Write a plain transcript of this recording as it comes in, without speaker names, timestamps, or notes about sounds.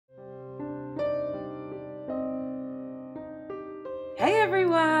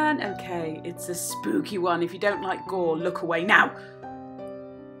one. Okay, it's a spooky one. If you don't like gore, look away now.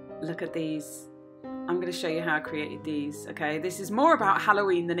 Look at these. I'm going to show you how I created these. Okay, this is more about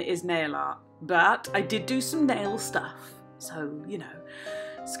Halloween than it is nail art, but I did do some nail stuff. So, you know,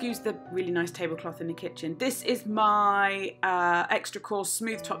 excuse the really nice tablecloth in the kitchen. This is my extra coarse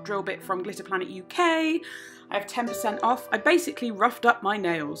smooth top drill bit from Glitter Planet UK. I have 10% off. I basically roughed up my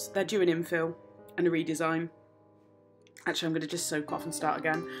nails. They're due an infill and a redesign. Actually, I'm going to just soak off and start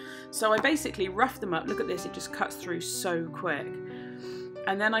again. So I basically roughed them up. Look at this, it just cuts through so quick.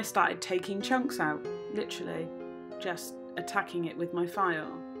 And then I started taking chunks out, literally, just attacking it with my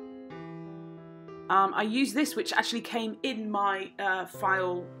file. I use this, which actually came in my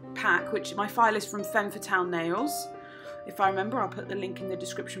file pack, which my file is from Femme Fatale nails. If I remember, I'll put the link in the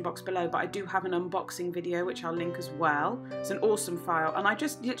description box below, but I do have an unboxing video, which I'll link as well. It's an awesome file, and I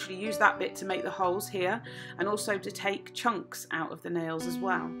just literally use that bit to make the holes here, and also to take chunks out of the nails as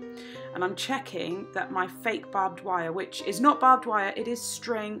well. And I'm checking that my fake barbed wire, which is not barbed wire, it is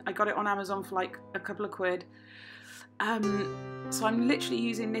string. I got it on Amazon for like a couple of quid. So I'm literally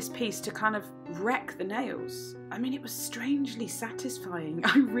using this piece to kind of wreck the nails. I mean, it was strangely satisfying.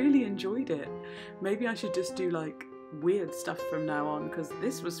 I really enjoyed it. Maybe I should just do like weird stuff from now on, because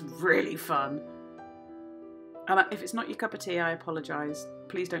this was really fun. And if it's not your cup of tea, I apologise.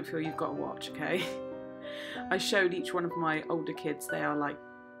 Please don't feel you've got to watch, okay? I showed each one of my older kids. They are like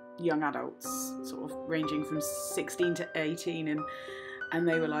young adults, sort of ranging from 16 to 18, and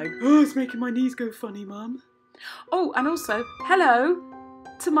they were like, oh, it's making my knees go funny, Mum. Oh, and also, hello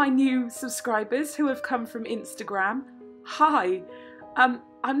to my new subscribers who have come from Instagram. Hi.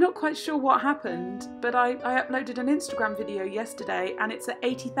 I'm not quite sure what happened, but I uploaded an Instagram video yesterday and it's at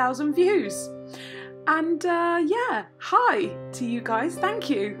 80,000 views. And yeah, hi to you guys. Thank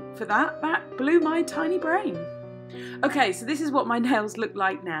you for that. That blew my tiny brain. Okay, so this is what my nails look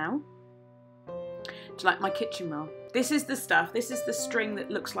like now. Do you like my kitchen roll? This is the stuff. This is the string that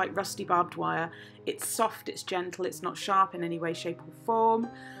looks like rusty barbed wire. It's soft, it's gentle, it's not sharp in any way, shape or form.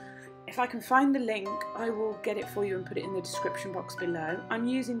 If I can find the link, I will get it for you and put it in the description box below. I'm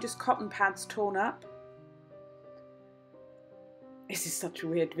using just cotton pads torn up. This is such a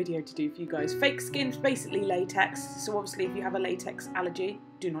weird video to do for you guys. Fake skin's basically latex, so obviously if you have a latex allergy,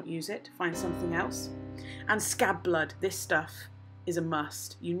 do not use it. Find something else. And Scab Blood, this stuff is a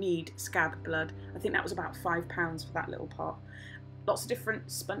must. You need Scab Blood. I think that was about £5 for that little pot. Lots of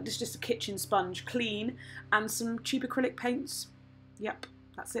different sponges, just a kitchen sponge, clean, and some cheap acrylic paints. Yep,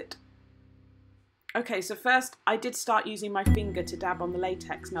 that's it. Okay, so first I did start using my finger to dab on the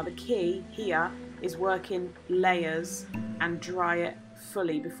latex. Now the key here is work in layers and dry it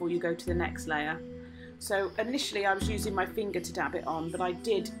fully before you go to the next layer. So initially I was using my finger to dab it on, but I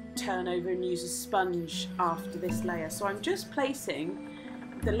did turn over and use a sponge after this layer. So I'm just placing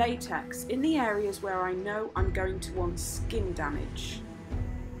the latex in the areas where I know I'm going to want skin damage.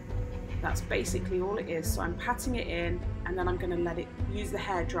 That's basically all it is. So I'm patting it in and then I'm going to let it use the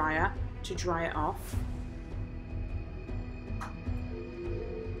hairdryer to dry it off.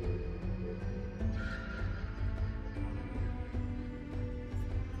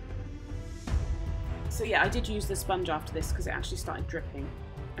 So yeah, I did use the sponge after this because it actually started dripping.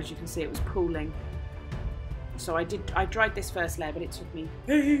 As you can see, it was pooling. So I dried this first layer, but it took me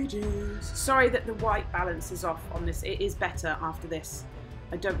ages. Sorry that the white balance is off on this. It is better after this.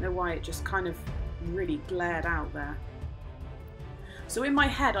 I don't know why it just kind of really glared out there. So in my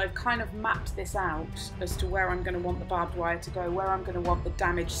head, I've kind of mapped this out as to where I'm going to want the barbed wire to go, where I'm going to want the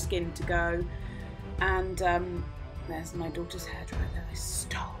damaged skin to go. And there's my daughter's hairdryer that I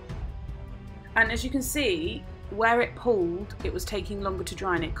stole. And as you can see, where it pulled, it was taking longer to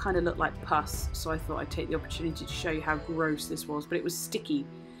dry and it kind of looked like pus. So I thought I'd take the opportunity to show you how gross this was, but it was sticky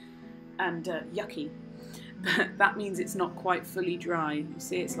and yucky. But that means it's not quite fully dry. You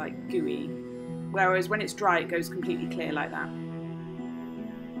see, it's like gooey. Whereas when it's dry, it goes completely clear like that.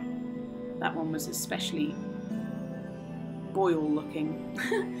 That one was especially boil looking.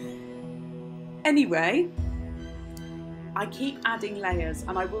 Anyway, I keep adding layers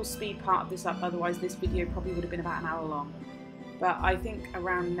and I will speed part of this up, otherwise this video probably would have been about an hour long. But I think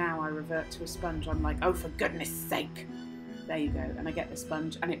around now I revert to a sponge. I'm like, oh, for goodness sake. There you go. And I get the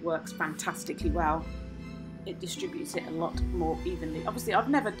sponge and it works fantastically well. It distributes it a lot more evenly. Obviously, I've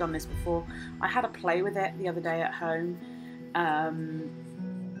never done this before. I had a play with it the other day at home.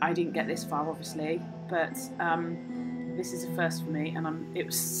 I didn't get this far, obviously, but this is a first for me, and it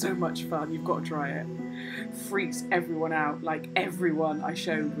was so much fun. You've got to try it. Freaks everyone out. Like, everyone I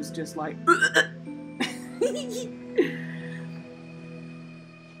showed was just like...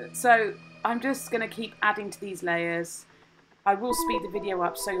 So I'm just going to keep adding to these layers. I will speed the video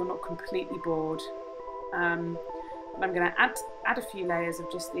up so you're not completely bored. But I'm going to add a few layers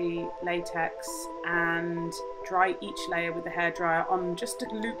of just the latex and dry each layer with the hairdryer on just a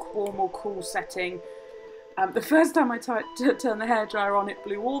lukewarm or cool setting. The first time I turned the hairdryer on, it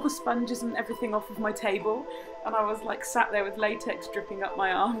blew all the sponges and everything off of my table, and I was like sat there with latex dripping up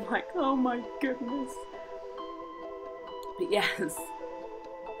my arm like, oh my goodness. But yes,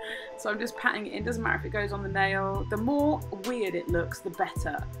 so I'm just patting it in. Doesn't matter if it goes on the nail. The more weird it looks, the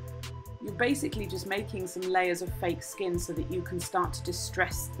better. You're basically just making some layers of fake skin so that you can start to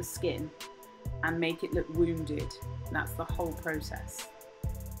distress the skin and make it look wounded. And that's the whole process.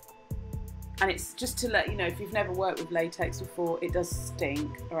 And it's just to let you know, if you've never worked with latex before, it does stink,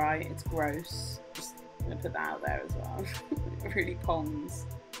 alright? It's gross. Just going to put that out there as well. It really pongs.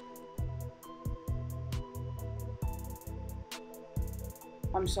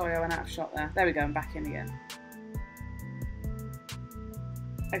 I'm sorry, I went out of shot there. There we go, I'm back in again.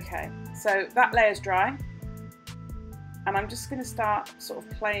 Okay, so that layer's dry. And I'm just going to start sort of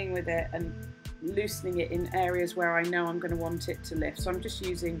playing with it and loosening it in areas where I know I'm going to want it to lift. So I'm just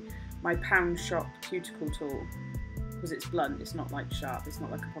using my pound shop cuticle tool because it's blunt, it's not like sharp, it's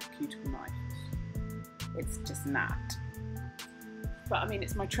not like a proper cuticle knife. It's just that. But I mean,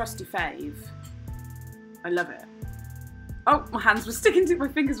 it's my trusty fave. I love it. Oh, my fingers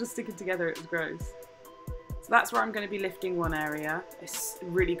were sticking together, it was gross. So that's where I'm going to be lifting one area. It's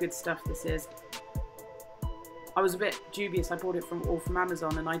really good stuff, this is. I was a bit dubious, I bought it all from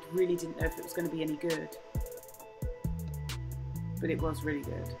Amazon and I really didn't know if it was going to be any good. But it was really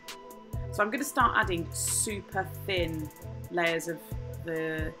good. So I'm going to start adding super thin layers of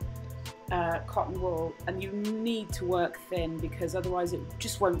the cotton wool, and you need to work thin because otherwise it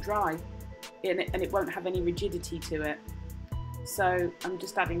just won't dry and it won't have any rigidity to it. So I'm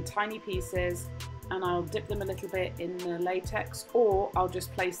just adding tiny pieces and I'll dip them a little bit in the latex, or I'll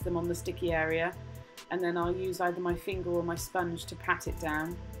just place them on the sticky area and then I'll use either my finger or my sponge to pat it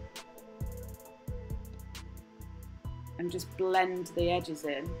down and just blend the edges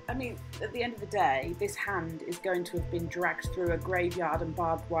in. I mean, at the end of the day, this hand is going to have been dragged through a graveyard and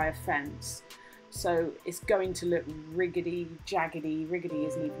barbed wire fence. So it's going to look riggedy, jaggedy, riggedy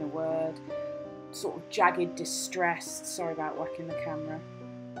isn't even a word, sort of jagged, distressed. Sorry about whacking the camera.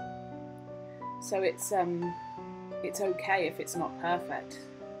 So it's okay if it's not perfect.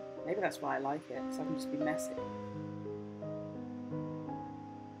 Maybe that's why I like it, so I can just be messy.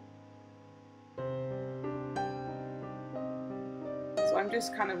 So I'm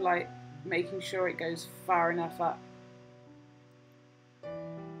just kind of like making sure it goes far enough up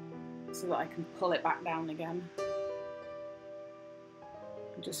so that I can pull it back down again.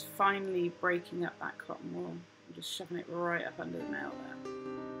 I'm just finely breaking up that cotton wool and just shoving it right up under the nail there.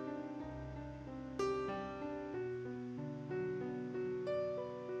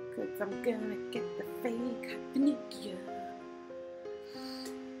 Cause I'm gonna get the fake veneer.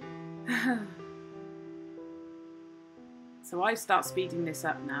 So I start speeding this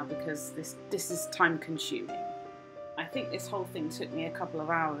up now because this is time consuming. I think this whole thing took me a couple of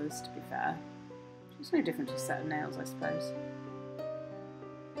hours, to be fair. It's no different to a set of nails, I suppose.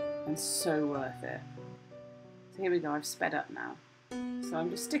 And so worth it. So here we go, I've sped up now. So I'm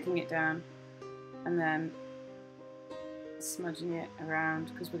just sticking it down and then smudging it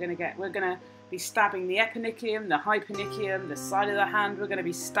around because we're gonna be stabbing the eponychium, the hyponychium, the side of the hand. We're gonna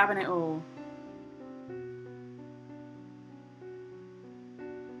be stabbing it all.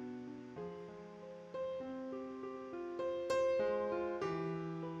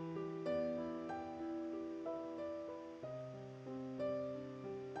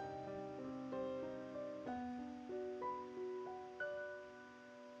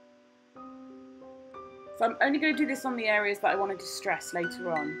 So I'm only going to do this on the areas that I want to distress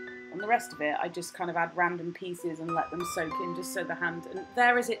later on. On the rest of it, I just kind of add random pieces and let them soak in just so the hand... And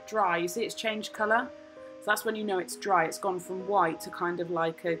there is it dry. You see it's changed colour? So that's when you know it's dry. It's gone from white to kind of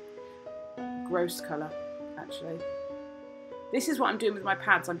like a gross colour, actually. This is what I'm doing with my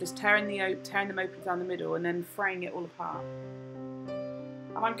pads. I'm just tearing them open down the middle and then fraying it all apart.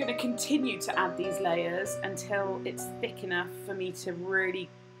 And I'm going to continue to add these layers until it's thick enough for me to really...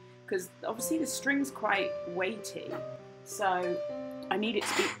 Because obviously the string's quite weighty, so I need it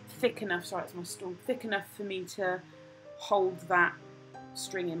to be thick enough, sorry it's my stool, thick enough for me to hold that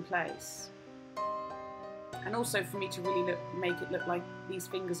string in place. And also for me to really make it look like these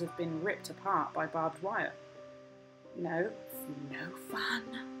fingers have been ripped apart by barbed wire. You know, no fun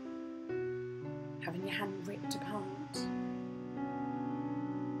having your hand ripped apart.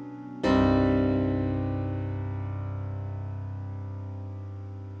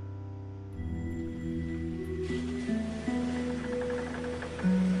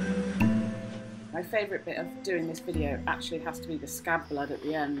 My favourite bit of doing this video actually has to be the Scab Blood at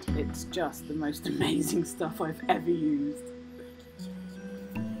the end. It's just the most amazing stuff I've ever used.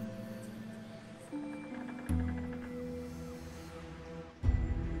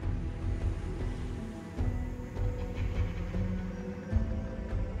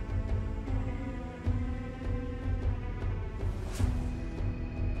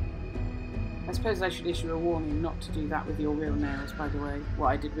 I suppose I should issue a warning not to do that with your real nails, by the way. What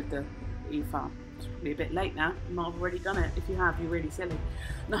I did with the Efile. It's probably a bit late now. You might have already done it. If you have, you're really silly.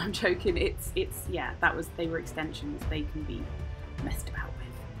 No, I'm joking. It's yeah, they were extensions. They can be messed about with.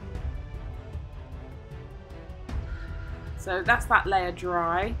 So that's that layer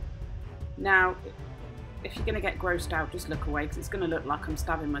dry. Now, if you're going to get grossed out, just look away because it's going to look like I'm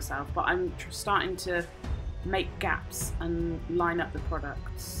stabbing myself. But I'm starting to make gaps and line up the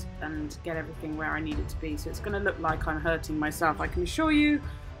products and get everything where I need it to be. So it's going to look like I'm hurting myself. I can assure you,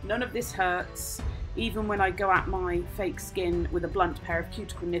 none of this hurts. Even when I go at my fake skin with a blunt pair of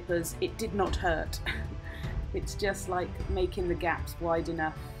cuticle nippers, it did not hurt. It's just like making the gaps wide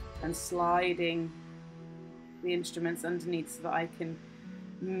enough and sliding the instruments underneath so that I can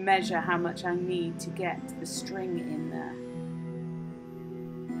measure how much I need to get the string in there.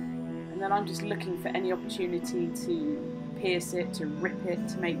 And then I'm just looking for any opportunity to pierce it, to rip it,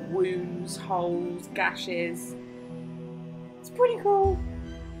 to make wounds, holes, gashes. It's pretty cool.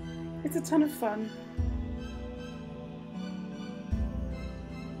 It's a ton of fun.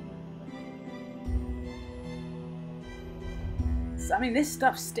 So, I mean, this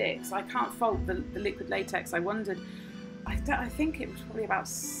stuff sticks. I can't fault the liquid latex. I wondered, I think it was probably about,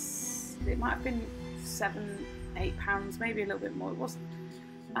 it might have been £7–8, maybe a little bit more. It wasn't.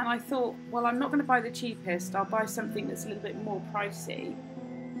 And I thought, well, I'm not going to buy the cheapest. I'll buy something that's a little bit more pricey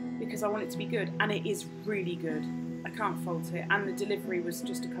because I want it to be good. And it is really good. I can't fault it. And the delivery was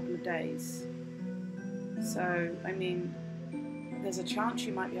just a couple of days. So, I mean, there's a chance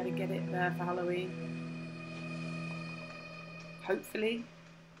you might be able to get it there for Halloween. Hopefully.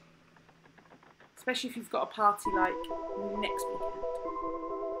 Especially if you've got a party like next weekend.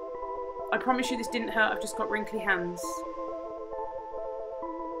 I promise you this didn't hurt. I've just got wrinkly hands.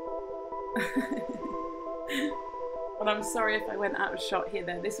 But I'm sorry if I went out of shot here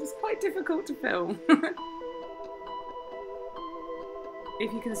there. This was quite difficult to film.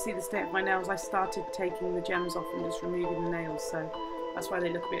 If you can see the state of my nails, I started taking the gems off and just removing the nails, so that's why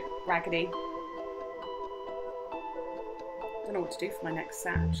they look a bit raggedy. Don't know what to do for my next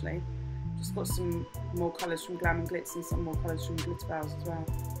set actually. Just got some more colours from Glam and Glitz and some more colours from Glitter Bells as well.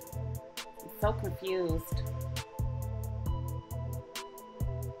 I'm so confused.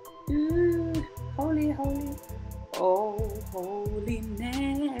 Ooh, holy, holy, oh, holy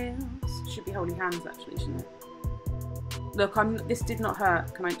nails. Should be holy hands actually, shouldn't it? Look, this did not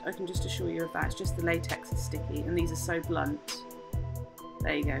hurt. I can just assure you of that. It's just the latex is sticky and these are so blunt.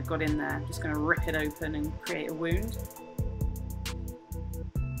 There you go, got in there. I'm just going to rip it open and create a wound.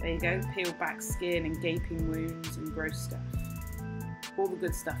 There you go, peeled back skin and gaping wounds and gross stuff. All the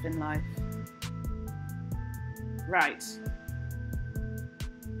good stuff in life. Right.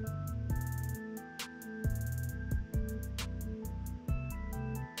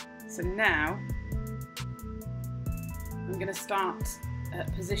 So now, I'm going to start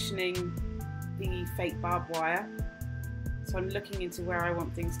positioning the fake barbed wire. So I'm looking into where I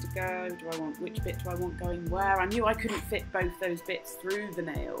want things to go. Which bit do I want going where? I knew I couldn't fit both those bits through the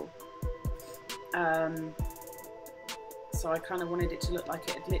nail. So I kind of wanted it to look like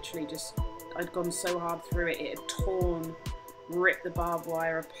it had literally just, I'd gone so hard through it, it had torn, ripped the barbed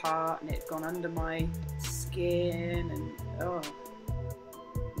wire apart, and it had gone under my skin, and oh,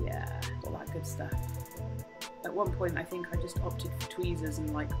 yeah, all that good stuff. At one point I think I just opted for tweezers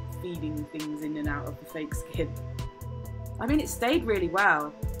and like feeding things in and out of the fake skin. I mean, it stayed really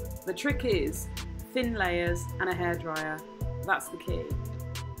well. The trick is thin layers and a hairdryer. That's the key.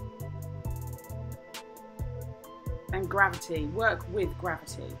 And gravity. Work with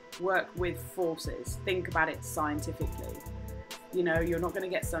gravity. Work with forces. Think about it scientifically. You know, you're not going to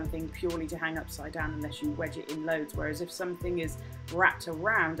get something purely to hang upside down unless you wedge it in loads. Whereas if something is wrapped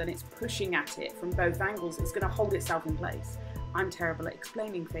around and it's pushing at it from both angles, it's going to hold itself in place. I'm terrible at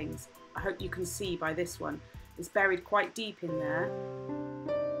explaining things. I hope you can see by this one. It's buried quite deep in there,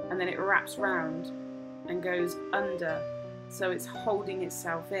 and then it wraps round and goes under, so it's holding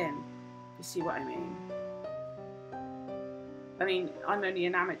itself in. You see what I mean? I mean, I'm only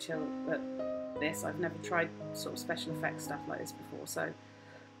an amateur at this. I've never tried sort of special effects stuff like this before, so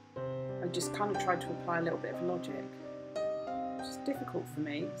I just kind of tried to apply a little bit of logic. It's just difficult for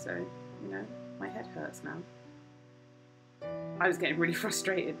me, so, you know, my head hurts now. I was getting really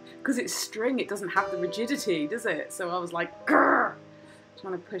frustrated because it's string, it doesn't have the rigidity, does it? So I was like, grrr,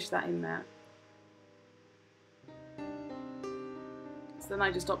 trying to push that in there. So then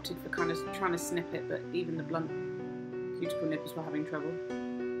I just opted for kind of trying to snip it, but even the blunt cuticle nippers were having trouble.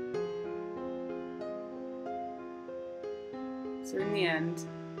 So in the end,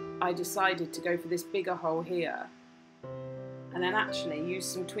 I decided to go for this bigger hole here, and then actually use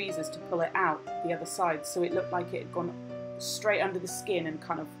some tweezers to pull it out the other side, so it looked like it had gone straight under the skin and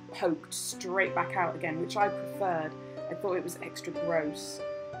kind of poked straight back out again, which I preferred. I thought it was extra gross.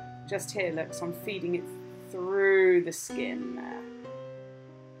 Just here, look, so I'm feeding it through the skin there.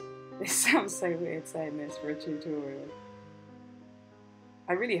 This sounds so weird saying this for a tutorial.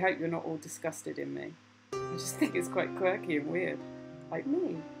 I really hope you're not all disgusted in me. I just think it's quite quirky and weird, like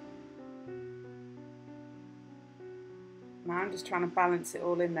me. Now I'm just trying to balance it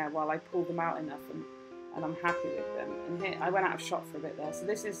all in there while I pull them out enough, and I'm happy with them. And here, I went out of shot for a bit there. So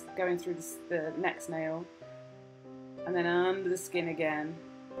this is going through the next nail, and then under the skin again.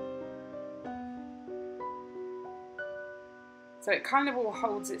 So it kind of all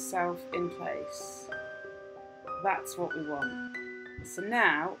holds itself in place. That's what we want. So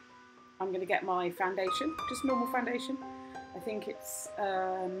now I'm going to get my foundation, just normal foundation. I think it's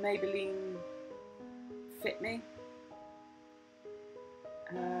Maybelline Fit Me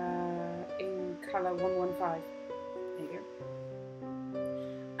in colour 115. There you go.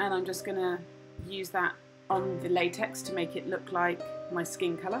 And I'm just going to use that on the latex to make it look like my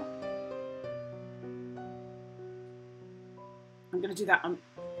skin colour. I'm going to do that on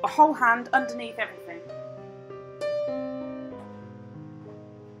a whole hand underneath everything.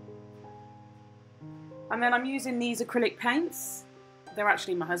 And then I'm using these acrylic paints. They're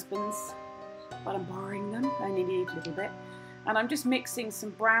actually my husband's, but I'm borrowing them. I only need a little bit. And I'm just mixing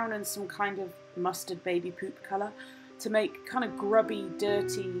some brown and some kind of mustard baby poop colour to make kind of grubby,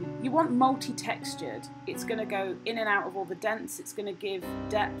 dirty. You want multi-textured. It's going to go in and out of all the dents. It's going to give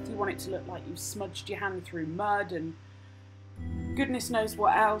depth. You want it to look like you've smudged your hand through mud and goodness knows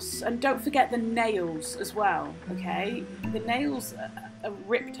what else. And don't forget the nails as well, okay? The nails are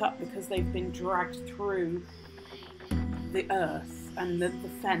ripped up because they've been dragged through the earth and the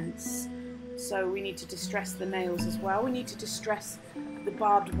fence. So we need to distress the nails as well. We need to distress the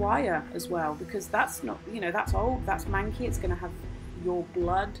barbed wire as well, because that's not, you know, that's old, that's manky. It's going to have your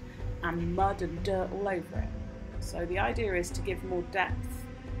blood and mud and dirt all over it. So the idea is to give more depth,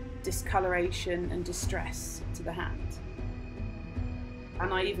 discoloration and distress to the hand.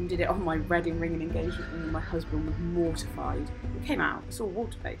 And I even did it on my wedding ring and engagement ring, and my husband was mortified. It came out, it's all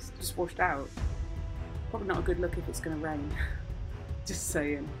water-based, just washed out. Probably not a good look if it's going to rain. Just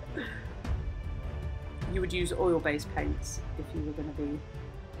saying. You would use oil-based paints if you were going to be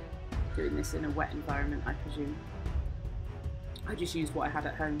doing this in a wet environment, I presume. I just used what I had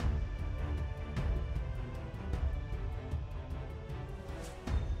at home.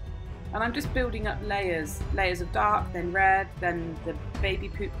 And I'm just building up layers of dark, then red, then the baby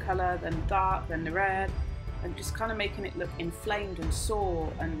poop colour, then dark, then the red, and just kind of making it look inflamed and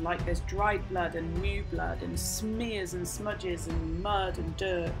sore and like there's dried blood and new blood and smears and smudges and mud and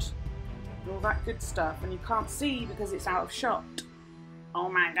dirt and all that good stuff, and you can't see because it's out of shot. Oh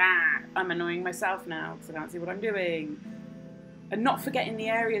my god, I'm annoying myself now because I can't see what I'm doing. And not forgetting the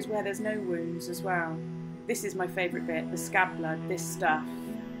areas where there's no wounds as well. This is my favourite bit, the scab blood. This stuff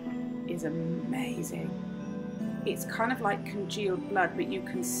is amazing. It's kind of like congealed blood, but you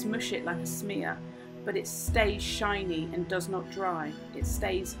can smush it like a smear, but it stays shiny and does not dry. It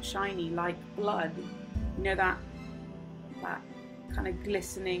stays shiny like blood. You know that kind of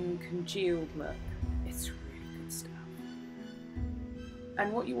glistening congealed look? It's really good stuff.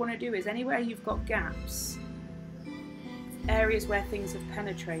 And what you want to do is anywhere you've got gaps, areas where things have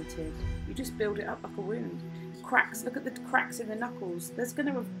penetrated, you just build it up like a wound. Cracks, look at the cracks in the knuckles. There's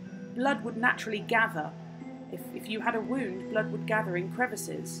going to blood would naturally gather. If you had a wound, blood would gather in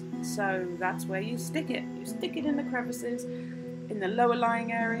crevices. So that's where you stick it. You stick it in the crevices, in the lower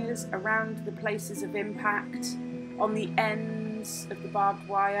lying areas, around the places of impact, on the ends of the barbed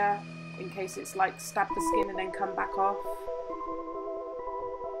wire, in case it's like stab the skin and then come back off.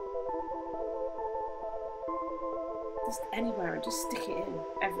 Just anywhere, and just stick it in,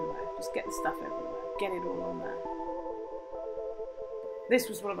 everywhere. Just get the stuff everywhere. Get it all on there. This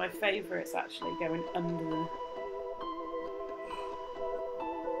was one of my favourites, actually, going under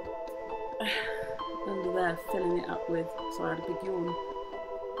there, filling it up with. So I had a big yawn.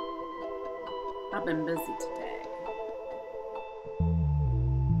 I've been busy today.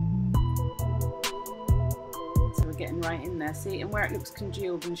 So we're getting right in there. See, and where it looks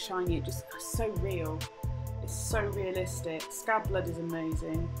congealed and shiny, it just so real. It's so realistic. Scab Blood is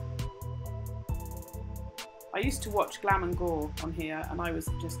amazing. I used to watch Glam and Gore on here, and I was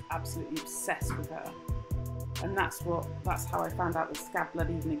just absolutely obsessed with her. And that's how I found out that Scab Blood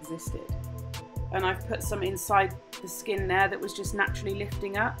even existed. And I've put some inside the skin there that was just naturally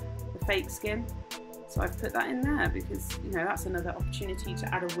lifting up, the fake skin. So I've put that in there because, you know, that's another opportunity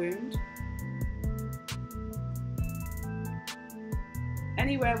to add a wound.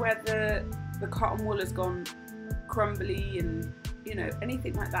 Anywhere where the cotton wool has gone crumbly and, you know,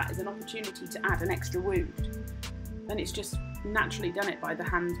 anything like that is an opportunity to add an extra wound. And it's just naturally done it by the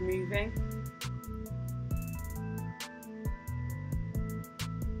hand moving.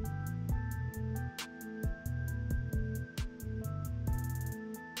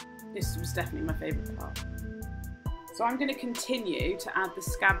 This was definitely my favourite part. So I'm going to continue to add the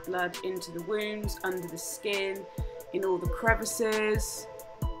Scab Blood into the wounds, under the skin, in all the crevices.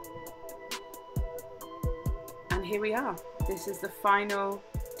 And here we are. This is the final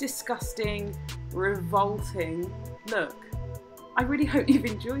disgusting, revolting look. I really hope you've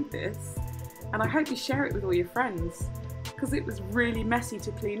enjoyed this, and I hope you share it with all your friends, because it was really messy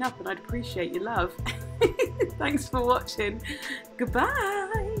to clean up and I'd appreciate your love. Thanks for watching.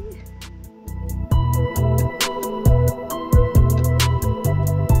 Goodbye.